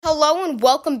Hello and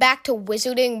welcome back to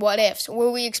Wizarding What Ifs,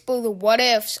 where we explore the what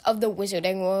ifs of the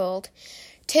wizarding world.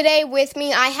 Today with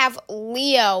me I have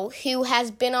Leo, who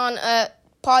has been on a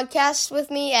podcast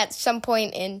with me at some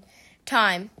point in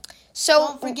time. So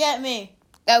don't forget me.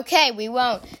 Okay, we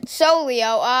won't. So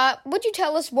Leo, would you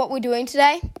tell us what we're doing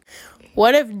today?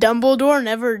 What if Dumbledore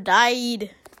never died?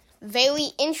 Very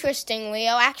interesting,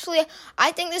 Leo. Actually,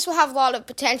 I think this will have a lot of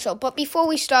potential. But before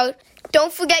we start,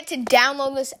 don't forget to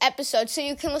download this episode so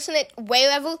you can listen to it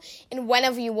wherever and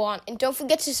whenever you want. And don't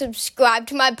forget to subscribe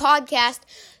to my podcast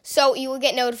so you will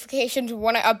get notifications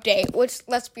when I update, which,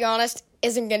 let's be honest,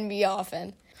 isn't going to be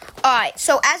often. Alright,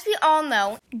 so as we all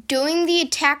know, during the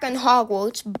attack on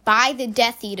Hogwarts by the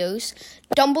Death Eaters,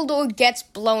 Dumbledore gets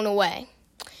blown away.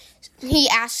 He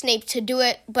asked Snape to do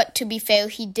it, but to be fair,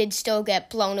 he did still get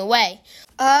blown away.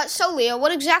 So Leo,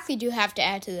 what exactly do you have to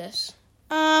add to this?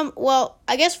 Well,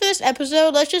 I guess for this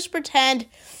episode, let's just pretend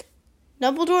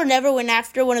Dumbledore never went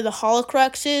after one of the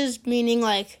Horcruxes, meaning,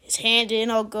 like, his hand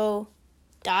didn't all go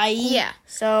die. Yeah.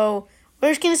 So,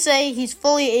 we're just gonna say he's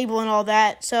fully able and all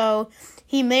that, so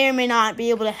he may or may not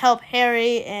be able to help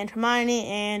Harry and Hermione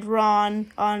and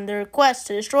Ron on their quest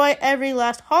to destroy every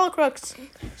last Horcrux.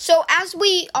 So, as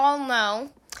we all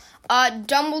know,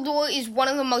 Dumbledore is one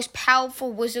of the most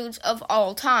powerful wizards of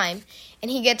all time,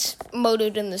 and he gets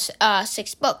murdered in the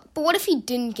sixth book. But what if he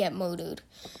didn't get murdered?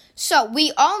 So,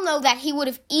 we all know that he would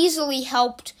have easily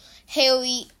helped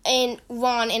Harry and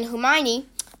Ron and Hermione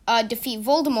defeat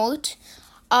Voldemort,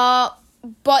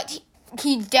 but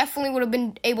he definitely would have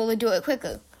been able to do it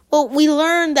quicker. Well, we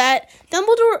learned that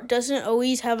Dumbledore doesn't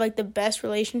always have, like, the best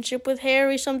relationship with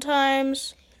Harry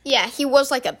sometimes. Yeah, he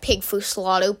was like a pig for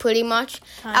slaughter, pretty much.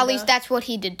 Kinda. At least that's what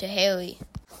he did to Harry.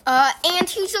 And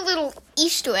here's a little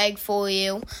Easter egg for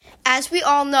you. As we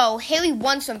all know, Harry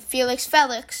won some Felix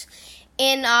Felix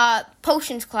in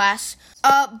potions class.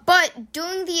 But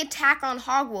during the attack on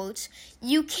Hogwarts,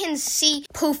 you can see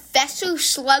Professor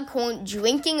Slughorn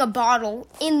drinking a bottle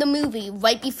in the movie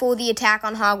right before the attack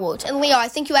on Hogwarts. And Leo, I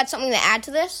think you had something to add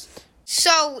to this.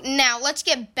 So now let's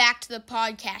get back to the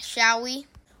podcast, shall we?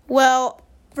 Well,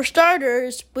 for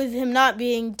starters, with him not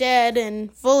being dead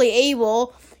and fully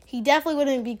able, he definitely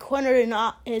wouldn't be cornered in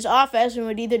his office and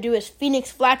would either do his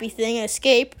Phoenix Flappy thing and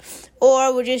escape,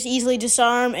 or would just easily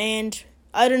disarm and,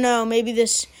 I don't know, maybe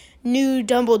this new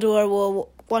Dumbledore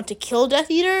will want to kill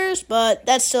Death Eaters, but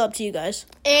that's still up to you guys.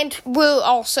 And we're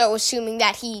also assuming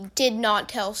that he did not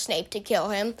tell Snape to kill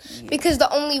him, because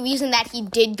the only reason that he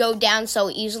did go down so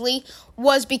easily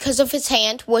was because of his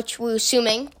hand, which we're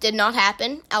assuming did not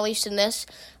happen, at least in this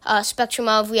spectrum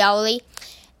of reality,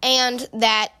 and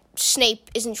that Snape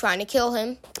isn't trying to kill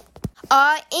him.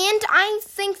 And I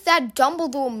think that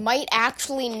Dumbledore might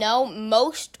actually know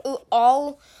most or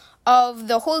all of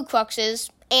the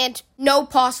Horcruxes and know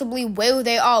possibly where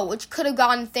they are, which could have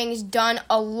gotten things done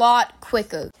a lot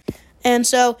quicker. And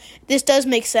so this does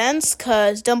make sense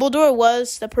because Dumbledore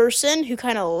was the person who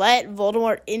kind of let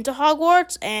Voldemort into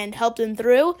Hogwarts and helped him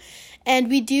through. And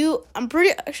I'm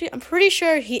pretty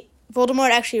sure Voldemort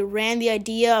actually ran the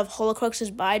idea of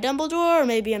Horcruxes by Dumbledore, or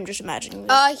maybe I'm just imagining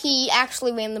this. He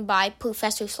actually ran them by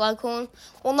Professor Slughorn.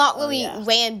 Well, not really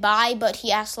ran by, but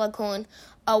he asked Slughorn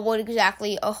what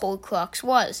exactly a Horcrux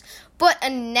was. But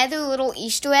another little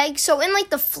Easter egg, so in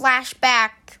like the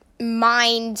flashback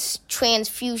mind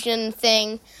transfusion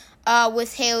thing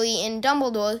with Harry and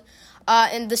Dumbledore,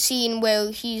 in the scene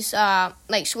where he's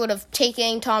like sort of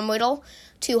taking Tom Riddle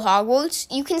to Hogwarts,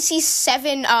 you can see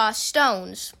 7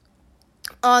 stones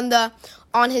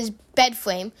on his bed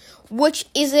frame, which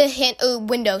is a hint, or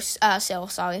windowsill,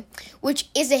 which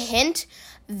is a hint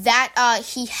that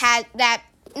he had that.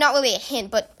 Not really a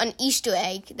hint, but an Easter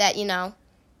egg that,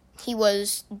 he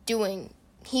was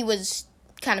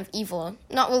kind of evil.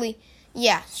 Not really,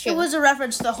 yeah, sure. It was a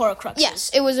reference to the Horcruxes. Yes,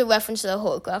 it was a reference to the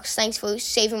Horcrux. Thanks for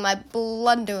saving my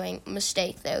blundering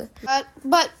mistake there.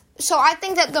 So I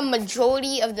think that the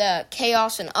majority of the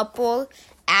chaos and uproar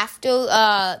after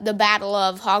the Battle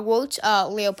of Hogwarts,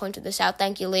 Leo pointed this out,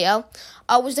 thank you, Leo,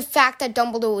 was the fact that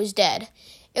Dumbledore was dead.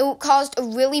 It caused a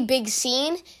really big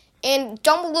scene, and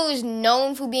Dumbledore is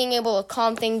known for being able to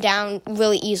calm things down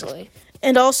really easily.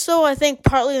 And also, I think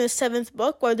partly in the 7th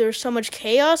book, why there's so much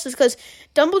chaos, is because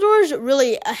Dumbledore's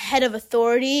really a head of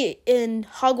authority in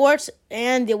Hogwarts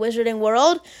and the wizarding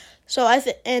world. So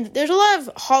and there's a lot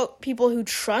of people who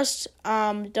trust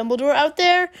Dumbledore out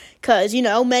there, because,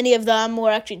 many of them were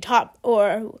actually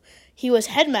or he was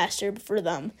headmaster for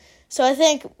them. So I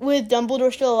think with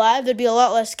Dumbledore still alive, there'd be a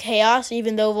lot less chaos,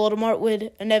 even though Voldemort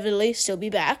would inevitably still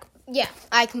be back. Yeah,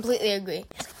 I completely agree.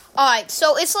 Alright,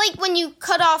 so it's like when you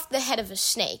cut off the head of a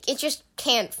snake. It just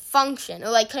can't function. Or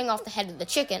like cutting off the head of the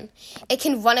chicken. It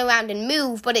can run around and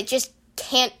move, but it just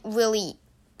can't really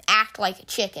act like a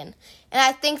chicken. And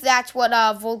I think that's what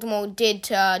Voldemort did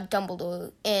to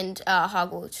Dumbledore in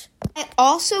Hogwarts. I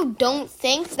also don't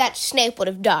think that Snape would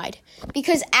have died.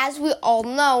 Because as we all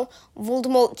know,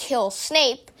 Voldemort kills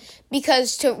Snape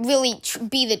because to really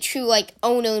be the true like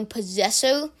owner and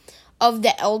possessor of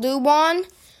the Elder Wand,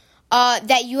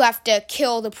 that you have to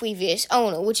kill the previous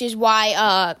owner, which is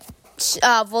why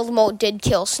Voldemort did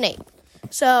kill Snape.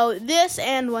 So this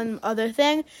and one other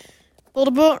thing,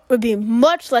 Voldemort would be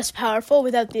much less powerful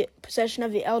without the possession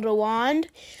of the Elder Wand,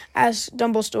 as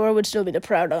Dumbledore would still be the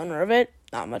proud owner of it.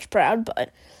 Not much proud,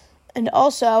 but... And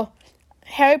also,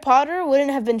 Harry Potter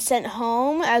wouldn't have been sent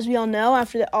home, as we all know,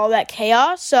 after all that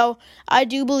chaos. So I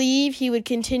do believe he would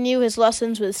continue his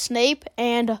lessons with Snape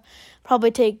and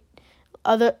probably take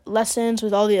other lessons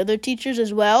with all the other teachers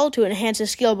as well to enhance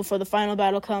his skill before the final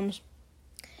battle comes.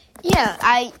 Yeah,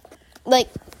 I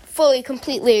fully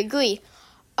completely agree.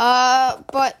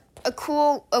 But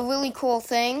a really cool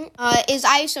thing is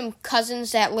I have some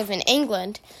cousins that live in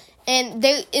England, and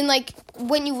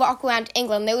when you walk around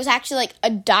England, there was actually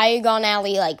a Diagon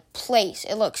Alley place.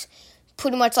 It looks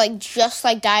pretty much just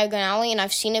like Diagon Alley, and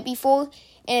I've seen it before.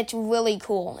 And it's really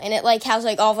cool. And it, has,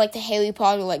 all of, the Harry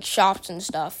Potter, shops and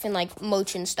stuff. And,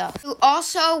 merch and stuff. There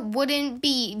also wouldn't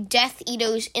be Death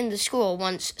Eaters in the school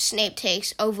once Snape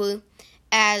takes over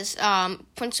as,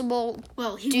 principal.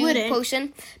 Well, he wouldn't.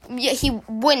 Person. Yeah, he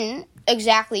wouldn't,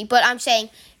 exactly. But I'm saying,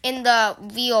 in the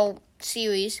real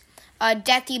series,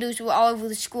 Death Eaters were all over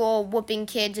the school, whooping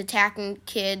kids, attacking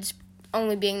kids,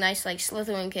 only being nice like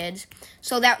Slytherin kids.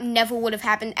 So that never would have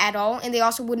happened at all. And they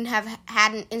also wouldn't have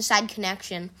had an inside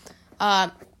connection,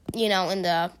 in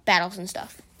the battles and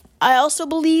stuff. I also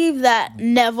believe that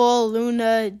Neville,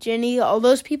 Luna, Ginny, all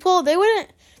those people,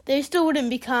 they still wouldn't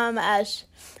become as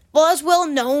well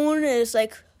known as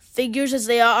figures as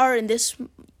they are in this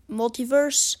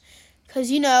multiverse. Because,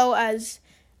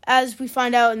 as we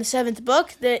find out in the 7th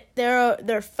book, that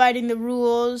they're fighting the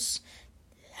rules,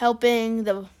 helping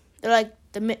They're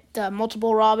the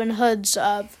multiple Robin Hoods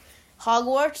of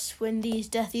Hogwarts when these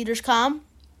Death Eaters come.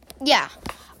 Yeah.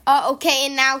 Okay,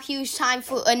 and now here's time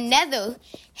for another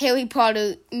Harry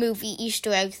Potter movie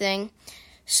Easter egg thing.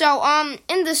 So,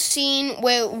 in the scene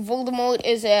where Voldemort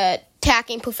is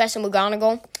attacking Professor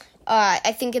McGonagall,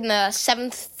 I think in the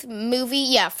 7th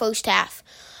movie, first half,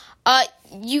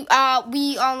 we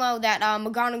all know that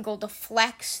McGonagall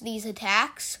deflects these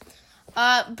attacks.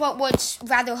 But what's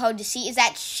rather hard to see is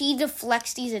that she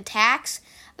deflects these attacks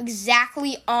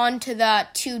exactly onto the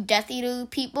two Death Eater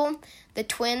people, the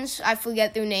twins. I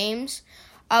forget their names.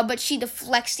 But she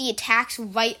deflects the attacks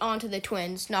right onto the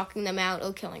twins, knocking them out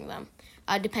or killing them,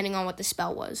 depending on what the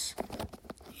spell was.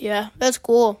 Yeah, that's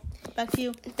cool. Back to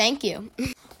you. Thank you.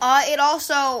 It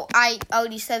also, I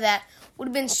already said that, would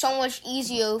have been so much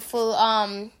easier for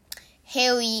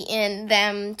Harry and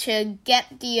them to get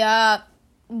the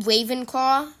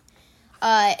Ravenclaw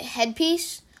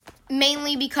headpiece,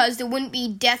 mainly because there wouldn't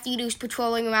be Death Eaters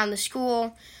patrolling around the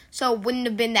school, so it wouldn't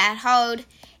have been that hard.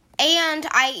 And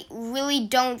I really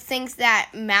don't think that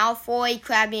Malfoy,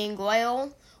 Crabbe, and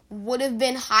Goyle would have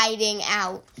been hiding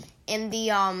out in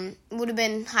the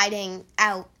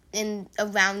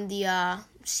around the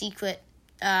secret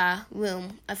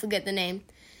room. I forget the name.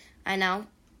 I know,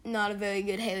 not a very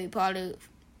good Harry Potter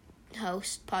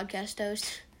podcast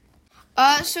host.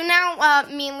 So now,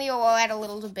 me and Leo are at a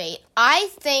little debate. I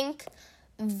think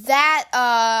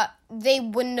that, they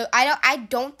wouldn't have, I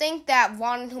don't think that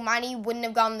Ron and Hermione wouldn't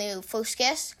have gotten their first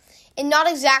kiss. And not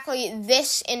exactly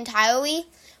this entirely,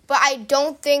 but I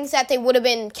don't think that they would have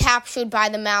been captured by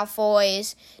the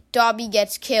Malfoys, Dobby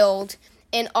gets killed,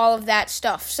 and all of that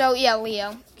stuff. So, yeah,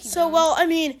 Leo.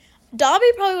 Dobby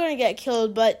probably wouldn't get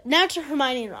killed, but now to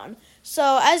Hermione and Ron.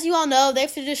 So, as you all know, they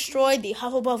have to destroy the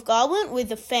Hufflepuff Goblet with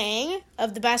the Fang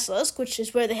of the Basilisk, which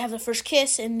is where they have the first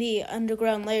kiss in the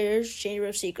underground layers, Chamber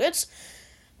of Secrets.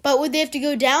 But would they have to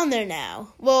go down there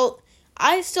now? Well,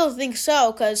 I still think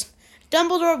so, because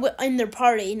Dumbledore in their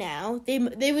party now,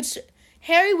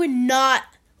 Harry would not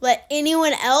let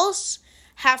anyone else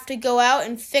have to go out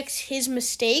and fix his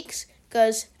mistakes,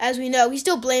 because, as we know, he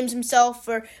still blames himself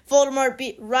for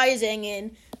Voldemort rising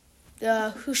in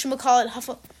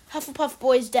Hufflepuff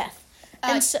Boy's death.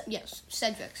 Yes,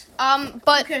 Cedric's.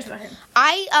 But who cares about him?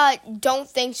 I don't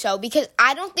think so, because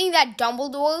I don't think that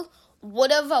Dumbledore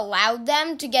would have allowed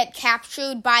them to get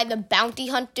captured by the bounty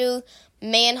hunter,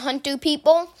 manhunter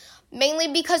people, mainly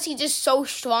because he's just so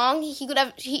strong.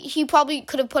 He probably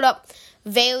could have put up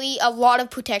a lot of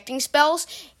protecting spells,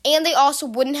 and they also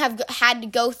wouldn't have had to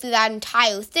go through that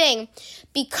entire thing,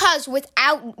 because with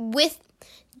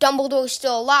Dumbledore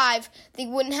still alive, they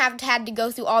wouldn't have had to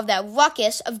go through all that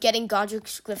ruckus of getting Godric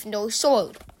Gryffindor's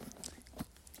sword.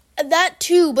 That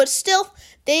too, but still,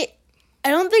 I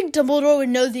don't think Dumbledore would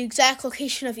know the exact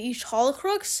location of each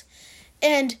Horcrux,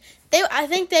 and I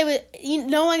think they would,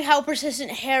 knowing how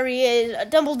persistent Harry is,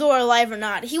 Dumbledore alive or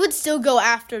not, he would still go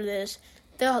after the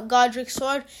Godric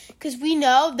sword, because we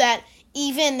know that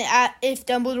even if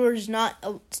Dumbledore is not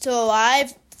still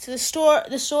alive, the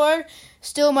sword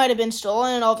still might have been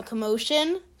stolen in all the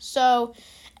commotion. So,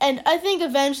 and I think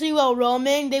eventually while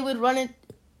roaming, they would run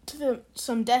into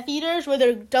some Death Eaters,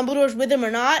 whether Dumbledore's with them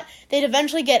or not. They'd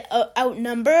eventually get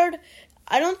outnumbered.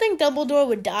 I don't think Dumbledore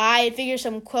would die. I'd figure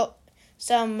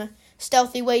some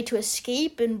stealthy way to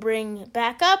escape and bring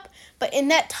backup. But in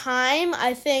that time,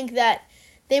 I think that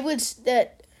the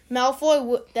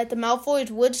Malfoys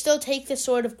would still take the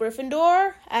Sword of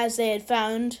Gryffindor, as they had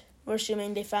found. We're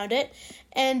assuming they found it.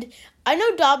 And I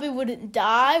know Dobby wouldn't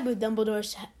die with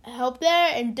Dumbledore's help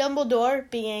there, and Dumbledore,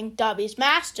 being Dobby's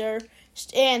master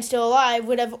and still alive,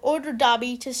 would have ordered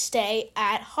Dobby to stay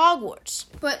at Hogwarts.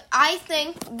 But I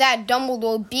think that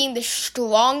Dumbledore, being the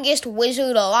strongest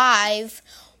wizard alive,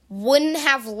 wouldn't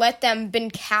have let them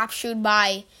been captured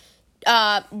by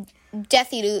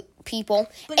Death Eater people.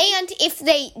 And if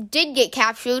they did get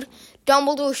captured,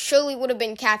 Dumbledore surely would have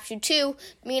been captured too,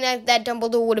 meaning that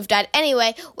Dumbledore would have died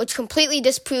anyway, which completely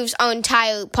disproves our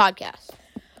entire podcast.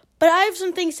 But I have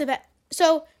some things to bet.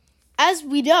 So, as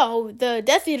we know, the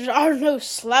Death Eaters are no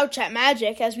slouch at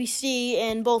magic, as we see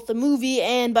in both the movie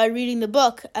and by reading the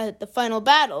book at the final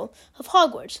battle of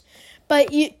Hogwarts.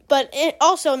 But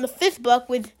also in the 5th book,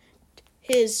 with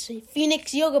his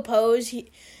Phoenix Yoga pose,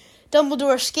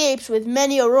 Dumbledore escapes with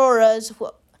many Auroras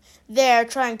there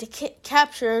trying to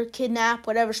kidnap,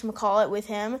 whatever you call it, with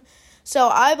him. So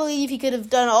I believe he could have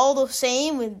done all the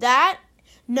same with that.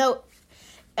 No,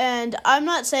 and I'm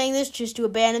not saying this just to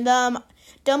abandon them.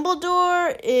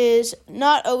 Dumbledore is a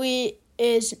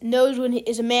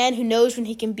man who knows when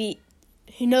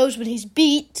he's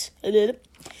beat.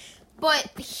 But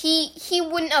he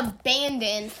wouldn't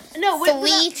abandon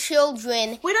three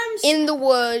children in the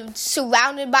woods,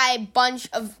 surrounded by a bunch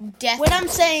of death. What I'm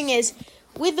saying is,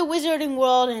 with the Wizarding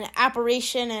World and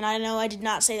Apparition, and I know I did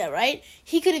not say that right,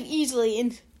 he could have easily,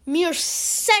 in mere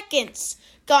seconds,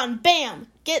 gone, bam,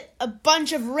 get a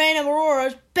bunch of random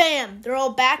Auroras, bam, they're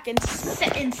all back in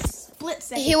split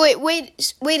seconds. Hey,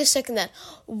 wait a second then.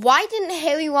 Why didn't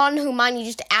Harry, Ron, and Hermione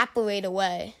just apparate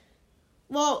away?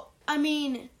 Well, I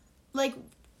mean,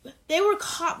 they were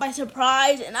caught by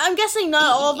surprise, and I'm guessing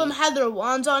not all of them had their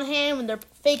wands on hand when they're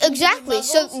faking. Exactly,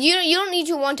 so you don't need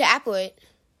your wand to apparate.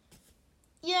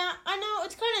 Yeah, I know,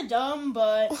 it's kind of dumb,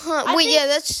 but...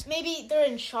 that's... Maybe they're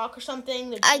in shock or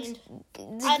something. I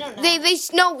don't know. They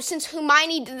know, since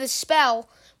Hermione did the spell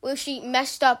where she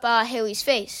messed up Harry's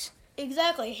face.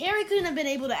 Exactly. Harry couldn't have been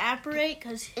able to apparate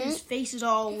because his face is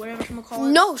all whatever you call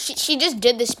it. No, she just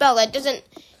did the spell. That doesn't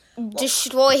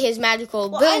destroy his magical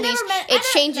abilities. It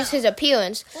changes his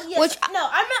appearance. Well, yes, I'm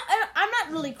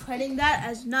not really crediting that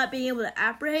as not being able to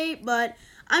apparate, but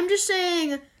I'm just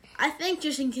saying... I think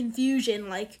just in confusion,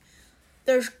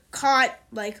 they're caught,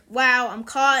 wow, I'm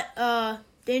caught,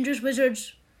 dangerous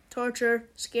wizards, torture,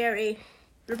 scary.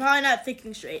 They're probably not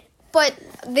thinking straight. But,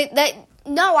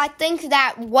 I think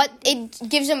that it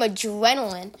gives them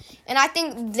adrenaline. And I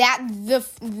think that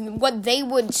what they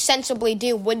would sensibly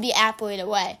do would be apparate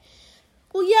away.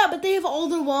 Well, yeah, but they have all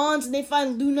their wands, and they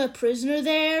find Luna prisoner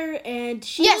there, and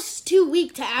she looks too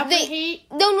weak to apparate.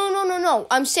 No.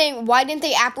 I'm saying, why didn't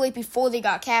they apparate before they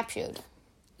got captured?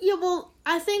 Yeah, well,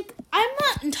 I'm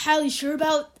not entirely sure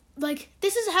about,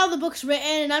 this is how the book's written,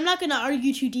 and I'm not going to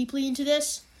argue too deeply into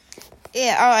this.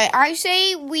 Yeah, alright. I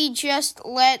say we just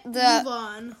let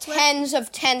the tens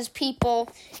of people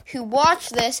who watch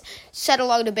this settle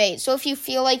our debate. So if you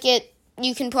feel like it,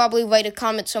 you can probably write a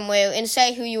comment somewhere and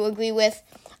say who you agree with.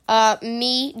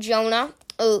 Me, Jonah,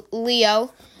 or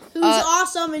Leo. Who's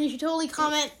awesome, and you should totally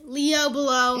comment Leo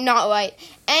below. Not right.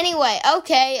 Anyway,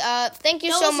 okay, thank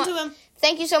you so much.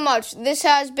 Thank you so much. This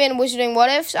has been Wizarding What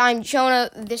Ifs. I'm Jonah.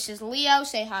 This is Leo.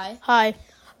 Say hi. Hi.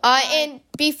 And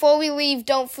before we leave,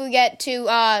 don't forget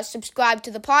to subscribe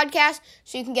to the podcast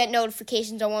so you can get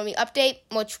notifications on when we update,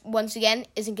 which, once again,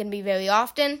 isn't going to be very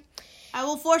often. I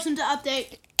will force him to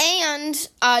update. And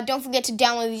don't forget to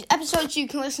download these episodes so you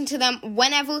can listen to them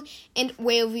whenever and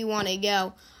wherever you want to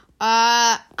go.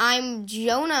 I'm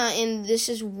Jonah, and this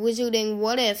is Wizarding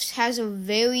What Ifs.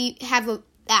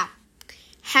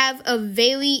 Have a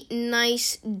very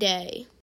nice day.